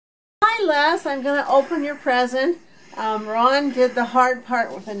Hi Les, I'm going to open your present. Ron did the hard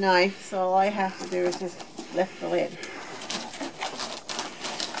part with a knife, so all I have to do is just lift the lid.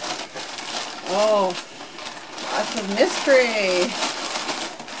 Oh, lots of mystery.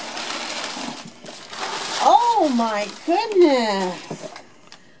 Oh my goodness.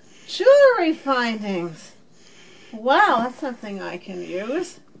 Jewelry findings. Wow, that's something I can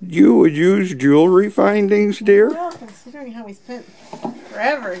use. You would use jewelry findings, dear? Well, considering how we spent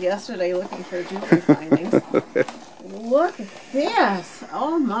forever yesterday looking for jewelry findings. Look at this.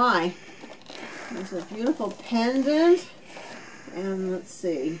 Oh my. There's a beautiful pendant. And let's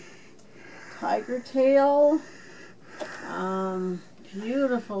see. Tiger tail.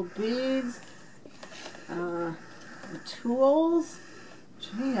 Beautiful beads. Tools.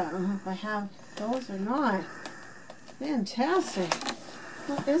 Gee, I don't know if I have those or not. Fantastic.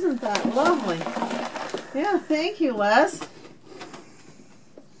 Well, isn't that lovely? Yeah, thank you, Les.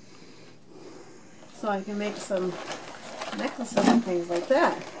 So I can make some necklaces and things like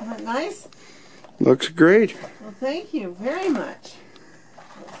that. Isn't that nice? Looks great. Well, thank you very much.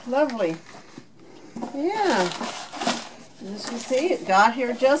 It's lovely. Yeah. As you see, it got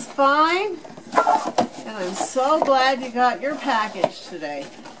here just fine. And I'm so glad you got your package today.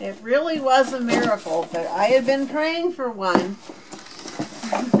 It really was a miracle, but I had been praying for one.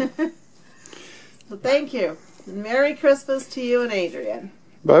 So thank you. And Merry Christmas to you and Adrian.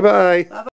 Bye-bye. Bye-bye.